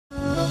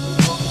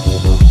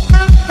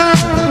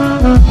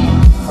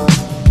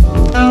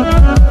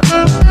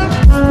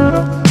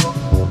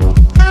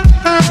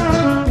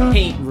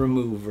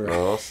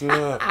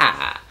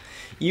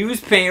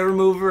paint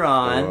remover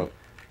on.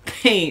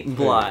 Paint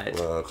blot.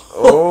 Oh,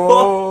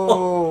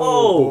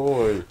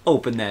 boy.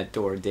 Open that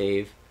door,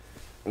 Dave.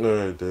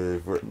 Alright,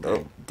 Dave.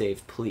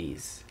 Dave,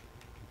 please.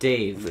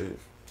 Dave.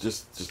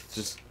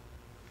 Just.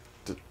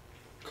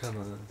 Come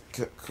on.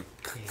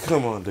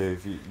 Come on,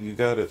 Dave. You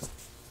got it.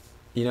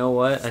 You know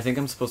what? I think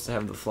I'm supposed to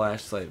have the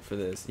flashlight for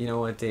this. You know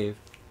what, Dave?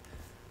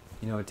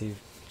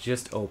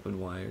 Just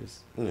open wires.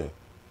 Yeah.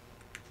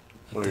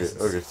 Okay,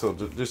 so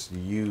just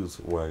use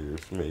wires,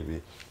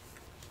 maybe.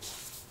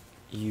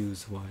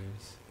 Use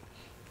wires.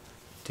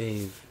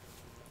 Dave.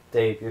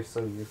 Dave, you're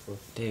so useless.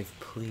 Dave,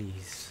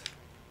 please.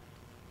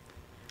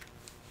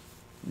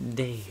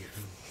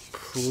 Dave,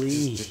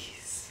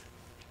 please.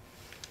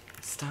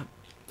 Stop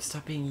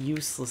being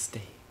useless,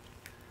 Dave.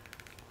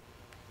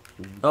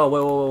 Oh,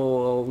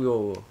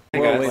 whoa.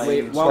 Why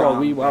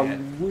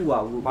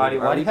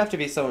do you have to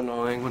be so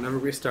annoying whenever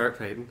we start,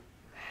 Peyton?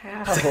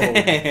 How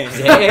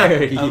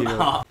dare you?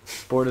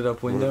 Boarded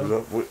up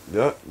window?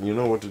 Yeah, you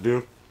know what to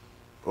do.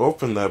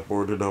 Open that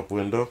boarded up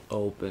window.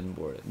 Open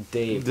boarded.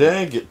 Dave.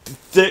 Dang it.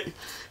 Dave.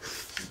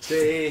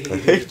 I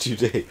hate you,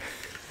 Dave.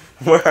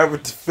 We're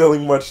having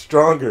feeling much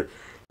stronger.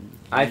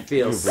 I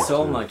feel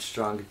so much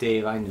stronger.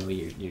 Dave, I know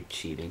you're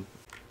cheating.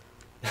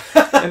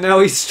 And now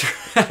he's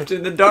trapped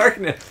in the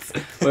darkness.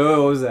 Wait, what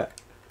was that?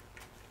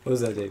 What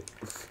was that, Dave?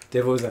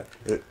 Dave, what was that?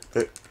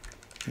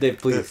 Dave,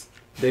 please.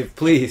 Dave,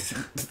 please.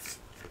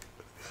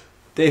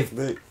 Dave,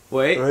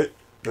 wait.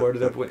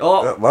 Boarded up window.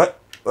 Oh! What?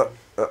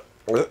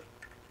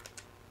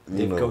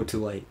 Dave, go to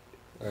light.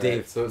 Right,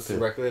 Dave, so it's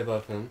directly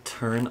above him.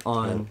 Turn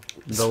on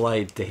the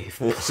light, Dave.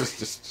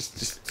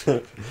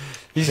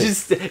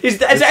 just.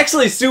 That's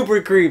actually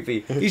super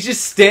creepy. He's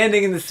just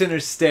standing in the center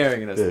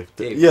staring at us.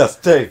 Dave. Yes,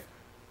 Dave.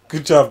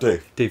 Good job,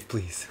 Dave. Dave,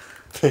 please.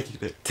 Thank you,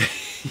 Dave.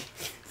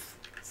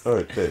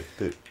 Alright,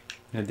 Dave.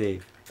 Now,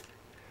 Dave.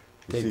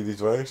 You see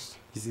these wires?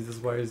 You see those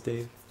wires,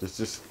 Dave?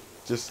 Just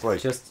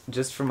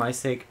for my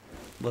sake,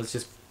 let's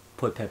just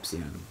put Pepsi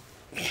on them.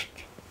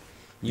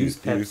 Use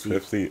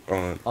Pepsi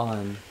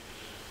on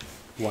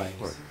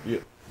wires.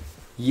 Yeah.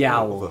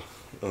 Yowl.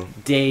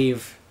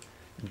 Dave,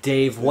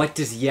 what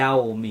does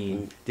yowl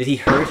mean? Did he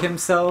hurt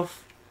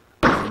himself?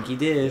 I think he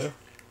did. Yeah.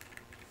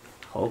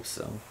 Hope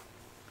so.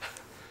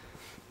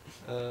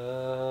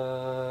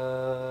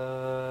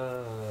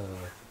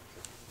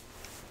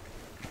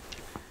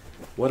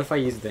 What if I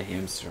use the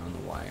hamster on the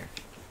wire?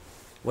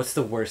 What's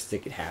the worst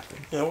that could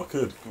happen? Yeah, what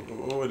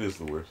is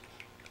the worst?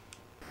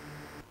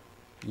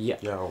 Yeah.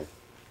 Yow.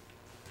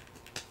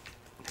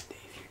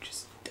 Dave, you're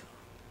just dumb.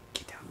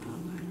 Get down the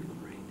ladder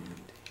right now,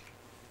 Dave.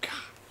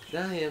 Gosh.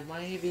 Ryan,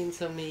 why are you being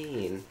so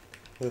mean?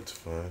 That's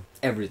fine.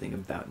 Everything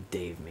about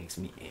Dave makes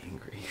me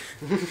angry.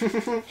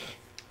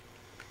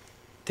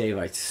 Dave,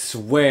 I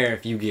swear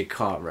if you get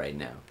caught right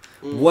now.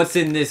 What's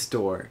in this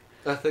door?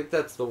 I think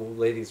that's the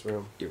ladies'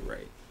 room. You're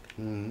right.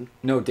 Mm-hmm.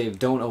 No, Dave,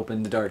 don't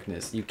open the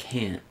darkness. You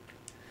can't.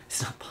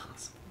 It's not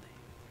possible,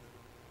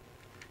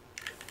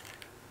 Dave.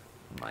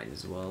 Might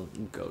as well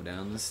go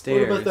down the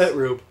stairs. What about that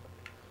room?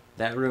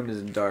 That room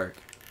is dark.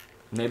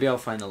 Maybe I'll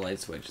find the light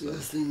switch, though.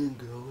 This thing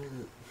go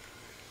in it.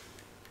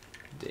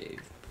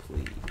 Dave,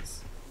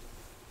 please.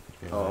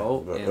 Yeah,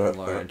 Oh,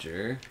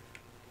 enlarger.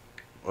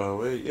 Oh,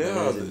 wait,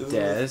 yeah. There's a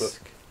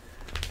desk.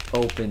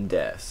 Open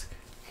desk.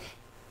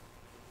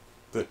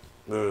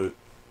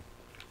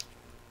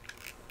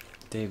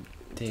 Dave,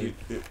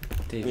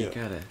 you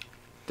gotta...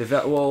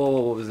 Whoa,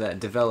 what was that?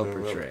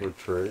 Developer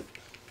tray.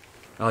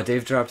 Oh,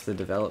 Dave dropped the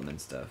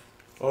development stuff.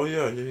 Oh,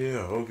 yeah.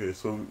 Okay,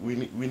 so we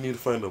need to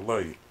find a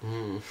light.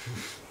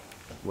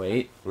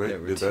 Wait,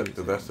 did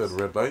that say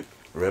red light?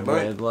 Red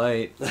light? Red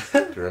light.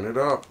 Turn it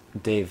up.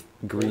 Dave,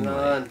 green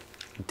light.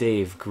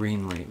 Dave,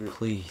 green light,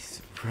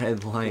 please.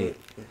 Red light.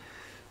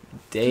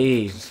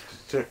 Dave.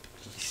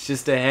 He's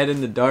just a head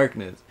in the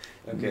darkness.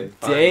 Okay,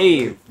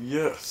 Dave.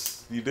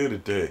 Yes, you did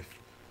it, Dave.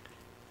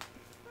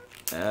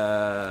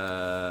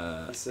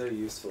 He's so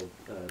useful.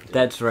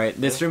 That's right.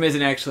 This room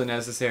isn't actually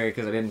necessary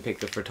because I didn't pick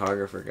the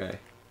photographer guy.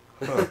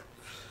 Huh.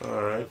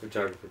 Alright.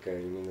 Photographer guy,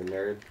 you mean the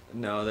nerd?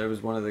 No, there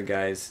was one of the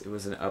guys. It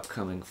was an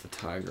upcoming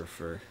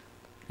photographer.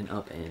 An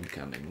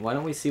up-and-coming. Why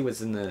don't we see what's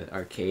in the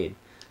arcade?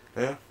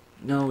 Yeah?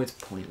 No, it's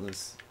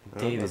pointless.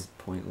 Dave is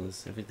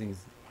pointless.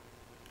 Everything's...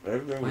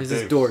 Everything. Why is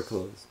this door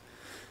closed?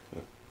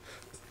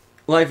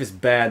 Life is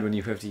bad when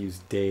you have to use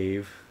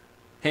Dave.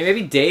 Hey,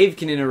 maybe Dave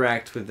can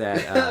interact with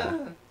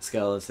that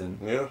skeleton.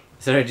 Yeah.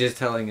 Instead of just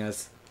telling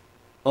us,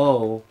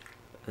 oh,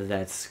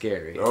 that's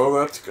scary. Oh,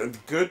 that's good.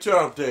 Good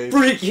job, Dave.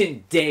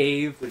 Freaking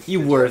Dave!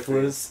 You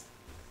worthless.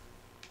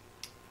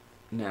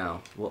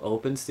 Now, we'll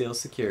open steel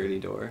security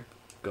door.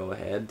 Go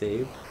ahead,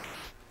 Dave.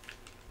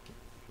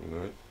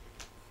 Alright.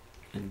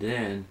 And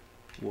then,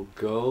 we'll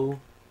go...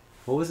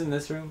 What was in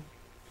this room?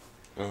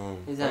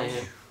 He's out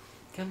here.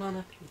 Come on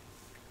up here.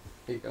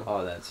 Here you go.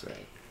 Oh, that's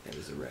right. It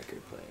was a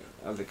record player.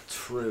 Of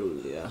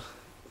Victrolia.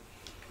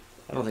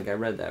 I don't think I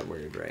read that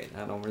word right.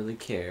 I don't really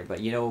care.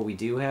 But you know what we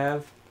do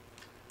have?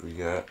 We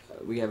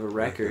have a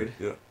record.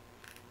 Yeah.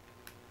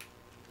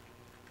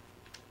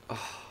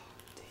 Oh,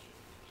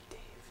 Dave.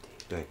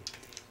 Dang.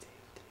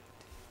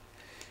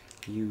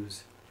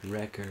 Use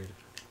record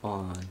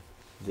on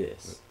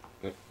this.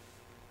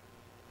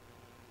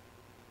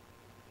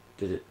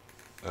 Did it?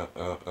 I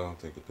don't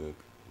think it did.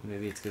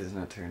 Maybe it's because it's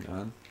not turned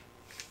on.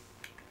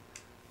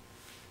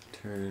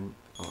 Turn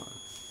on.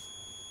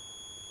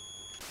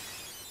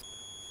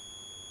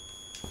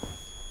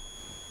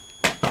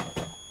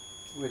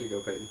 Way to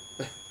go, Peyton.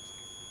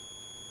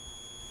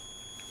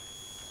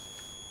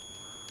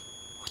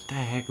 What the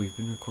heck? We've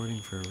been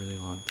recording for a really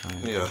long time.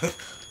 Yeah.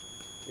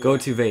 Go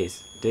to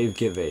vase. Dave,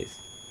 get vase.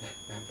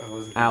 I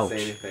wasn't Ouch. gonna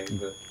say anything,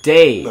 but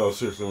Dave! No,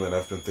 seriously, man,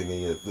 I've been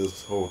thinking it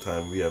this whole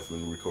time. We have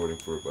been recording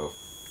for about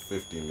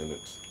 15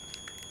 minutes.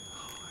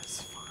 Oh,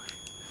 it's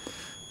fine.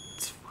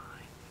 It's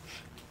fine.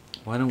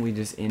 Why don't we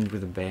just end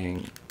with a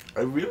bang?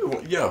 I really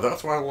want... Yeah,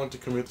 that's why I want to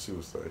commit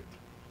suicide.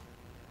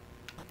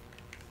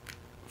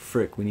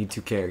 Frick, we need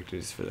 2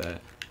 characters for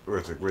that.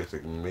 Wait a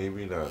second.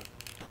 Maybe not.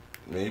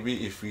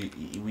 Maybe if we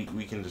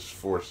can just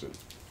force it.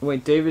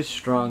 Wait, Dave is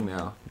strong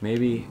now.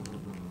 Maybe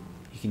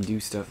he can do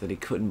stuff that he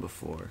couldn't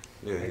before.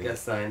 Yeah, I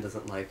guess Zion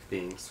doesn't like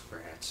being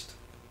scratched.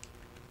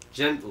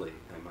 Gently,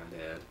 I might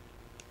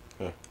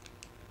add.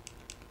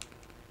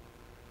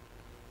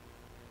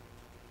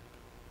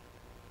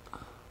 Huh.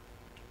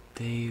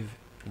 Dave,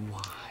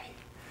 why?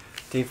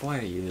 Dave, why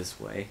are you this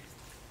way?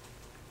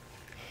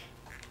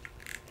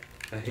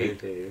 I hate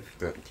Dave.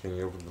 Can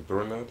you open the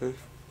door now,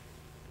 Dave?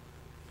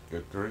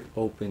 Good, great.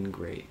 Open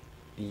grate.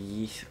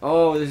 Yeesh.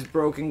 Oh, there's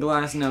broken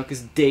glass now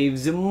because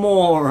Dave's a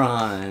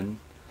moron.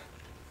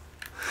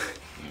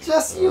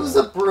 Just use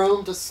a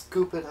broom to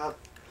scoop it up.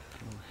 I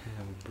don't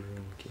have a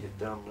broom, You kid.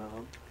 dumb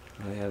knob.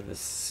 I have a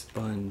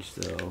sponge,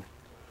 though.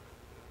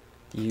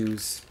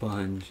 Use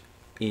sponge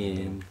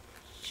in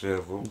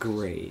Shovel.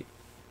 grate.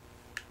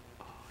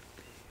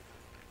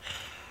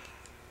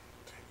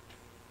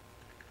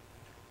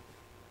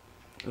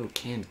 Oh,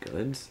 canned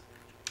goods.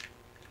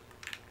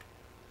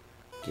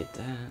 Get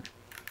that.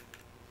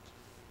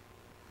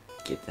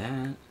 Get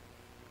that.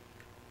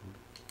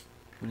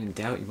 When in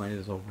doubt, you might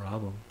as well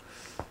rob them.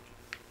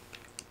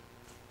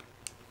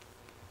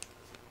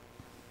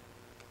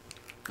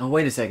 Oh,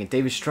 wait a second.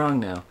 David's strong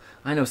now.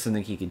 I know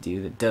something he could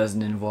do that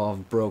doesn't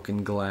involve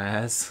broken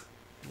glass.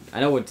 I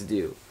know what to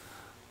do.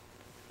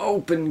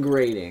 Open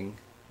grating.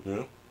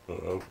 Yeah.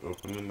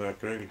 Opening that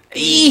grating.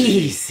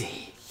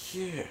 Easy.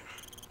 Yeah.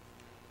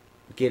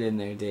 Get in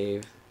there,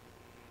 Dave.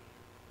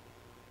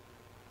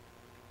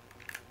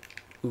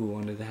 Ooh,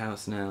 under the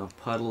house now.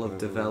 Puddle of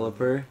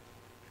developer.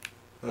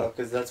 Oh,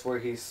 because that's where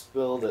he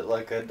spilled it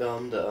like a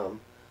dum-dum.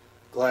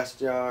 Glass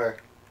jar.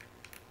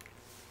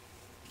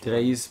 Did I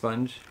use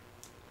sponge?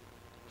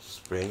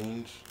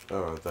 Sponge?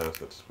 Oh, that's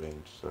that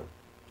sponge, so.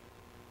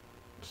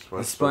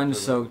 The sponge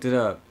soaked it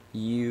up.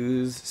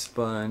 Use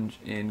sponge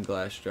in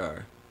glass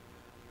jar.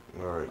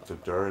 Alright, the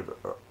jar.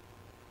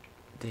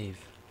 Dave.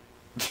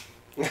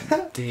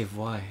 Dave,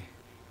 why?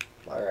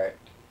 Alright.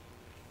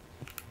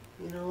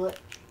 You know what?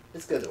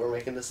 It's good that we're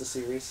making this a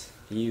series.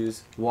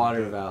 Use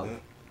water valve.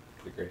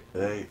 Pretty great.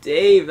 Hey,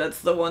 Dave,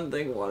 that's the one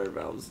thing water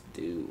valves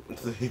do.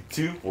 they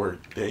do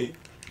work, Dave.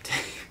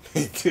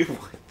 They do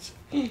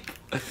work.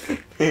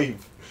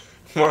 Dave,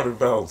 water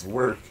valves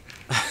work.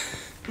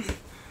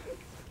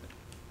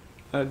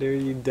 How dare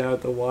you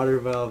doubt the water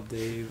valve,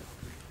 Dave?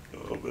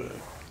 Oh, man.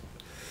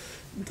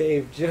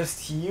 Dave,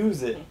 just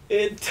use it.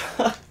 It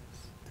does.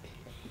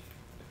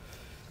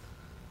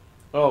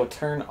 Oh,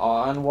 turn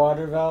on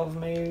water valve,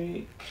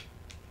 maybe?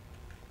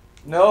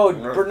 No,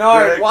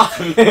 Bernard,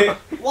 why?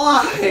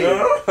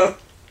 Why?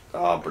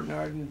 Oh,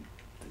 Bernard.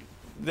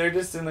 They're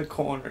just in the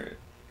corner.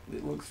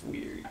 It looks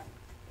weird.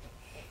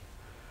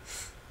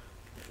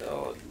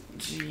 Oh,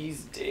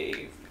 jeez,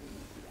 Dave.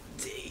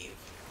 Dave.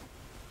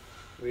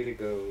 Way to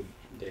go,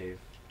 Dave.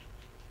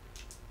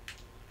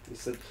 You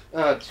said,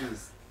 oh,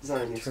 jeez.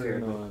 Zion, you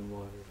scared Turn me. on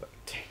water valve.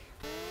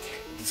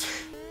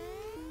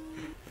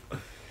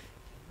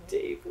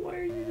 Dave, why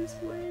are you this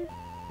way?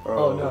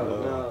 Oh,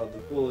 no, the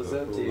pool is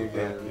empty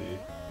again.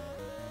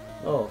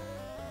 Oh.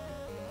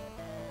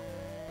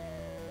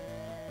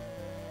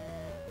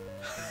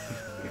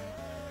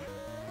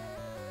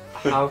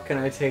 How can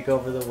I take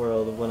over the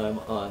world when I'm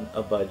on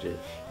a budget?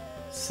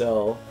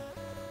 So,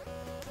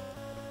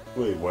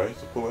 Wait, why is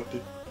the pool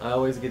empty? I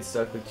always get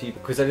stuck with cheap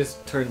because I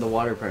just turned the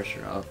water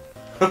pressure up.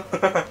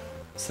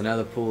 So now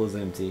the pool is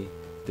empty.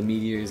 The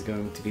meteor is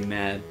going to be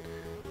mad.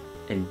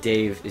 And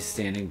Dave is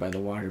standing by the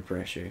water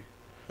pressure.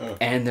 Huh.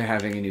 And they're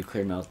having a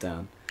nuclear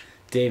meltdown.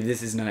 Dave,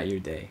 this is not your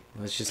day.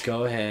 Let's just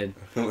go ahead,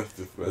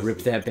 rip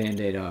that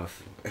band-aid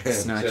off.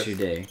 It's not Just- your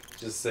day.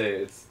 Just say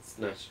it's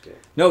not your day.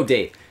 No,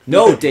 Dave.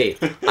 No,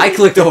 Dave. I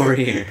clicked over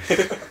here.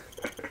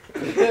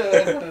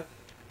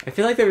 I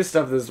feel like there was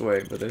stuff this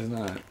way, but there's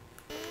not.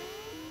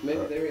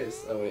 Maybe there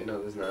is. Oh, wait,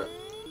 no, there's not.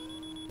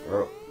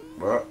 Oh,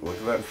 well, look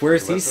at that.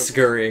 Where's he Look at that.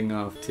 scurrying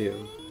off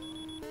to?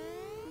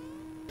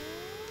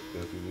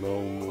 There's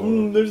no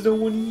more. There's no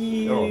one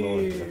here. Oh, no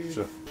one here.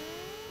 Sure.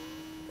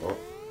 Oh,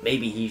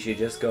 Maybe he should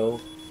just go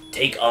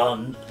take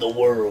on the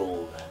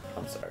world.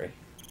 I'm sorry.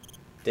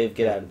 Dave,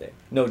 get out of there.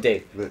 No,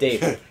 Dave.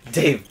 Dave.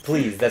 Dave,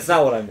 please. That's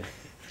not what I meant.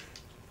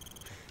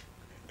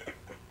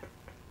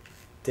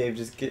 Dave,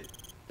 just get...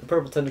 The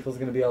purple tentacle's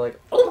gonna be all like...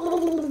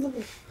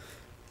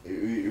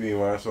 We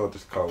might as well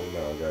just call it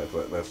now, guys.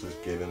 Let's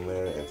just get in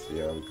there and see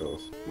how it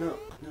goes. No,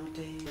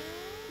 Dave.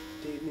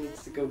 Dave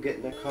needs to go get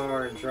in a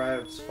car and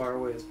drive as far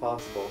away as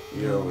possible.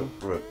 Yeah,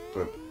 but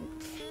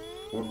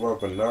what about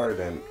Bernard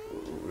and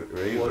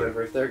Razor?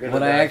 Whatever, if they're gonna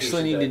What I die,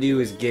 actually he should need to die. do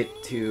is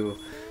get to...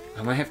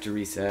 I might have to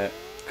reset,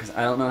 because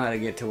I don't know how to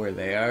get to where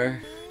they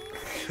are.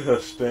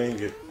 Gosh dang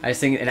it. I was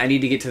thinking, and I need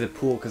to get to the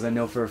pool, because I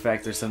know for a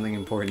fact there's something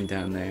important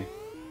down there.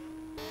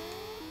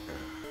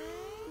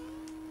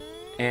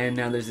 And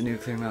now there's a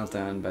nuclear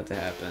meltdown about to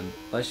happen.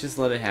 Let's just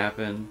let it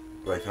happen.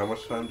 Like, how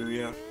much time do we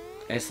have?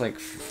 It's like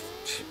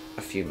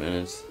a few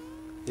minutes.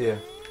 Yeah.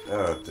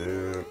 Oh,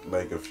 dude.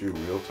 Like a few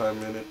real-time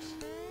minutes?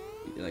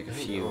 Like a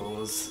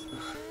few.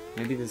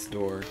 Maybe this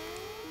door.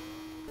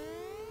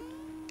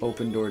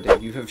 Open door,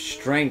 Dave. You have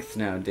strength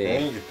now,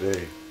 Dave. Dang it,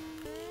 Dave.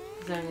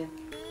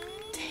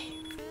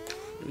 Dave,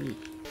 please.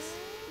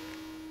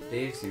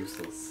 Dave's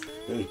useless.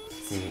 Dave.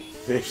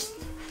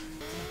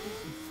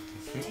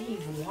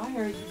 Dave, why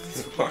are you...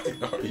 Why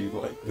are you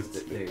like this?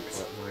 Dave,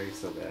 why are you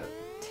so bad?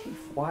 Dave,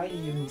 why do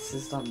you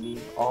insist on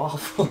being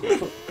awful?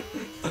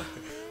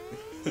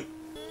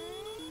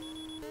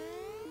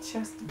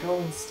 Just go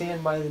and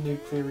stand by the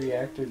nuclear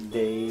reactor,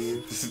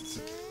 Dave.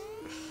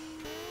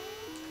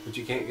 But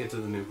you can't get to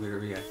the nuclear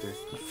reactor.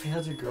 You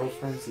failed your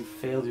girlfriends, you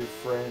failed your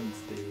friends,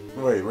 Dave.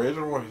 Wait,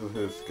 Razor was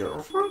his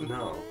girlfriend?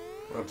 No.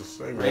 Not the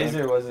same.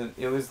 Razor wasn't,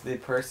 it was the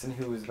person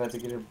who was about to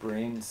get her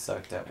brain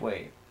sucked out.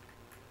 Wait.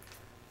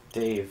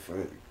 Dave,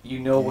 you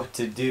know what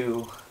to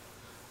do.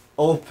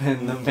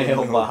 Open the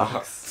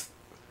mailbox.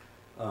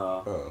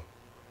 Oh.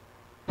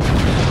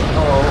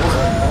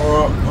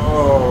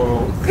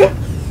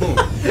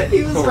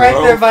 He was right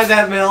there by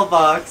that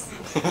mailbox.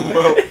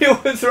 Well, He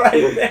was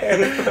right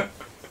there.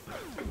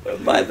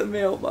 By the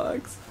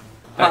mailbox.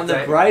 On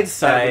the bright I have a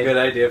side. good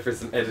idea for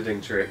some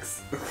editing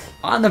tricks.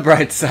 On the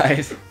bright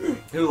side.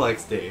 Who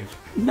likes Dave?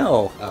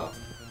 No. Oh.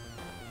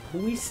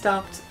 We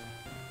stopped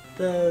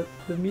the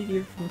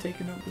meteor from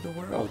taking over the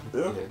world.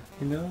 yeah.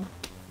 You know?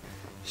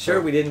 Sure,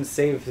 we didn't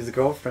save his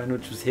girlfriend,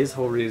 which was his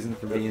whole reason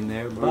for being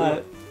there,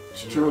 but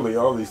Truly,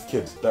 all these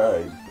kids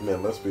died.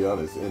 Man, let's be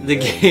honest. in the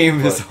end, game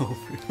but- is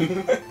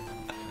over.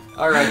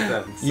 Alright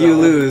then. So, You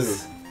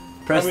lose.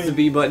 Press I mean- the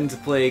B button to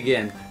play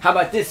again. How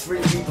about this for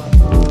you?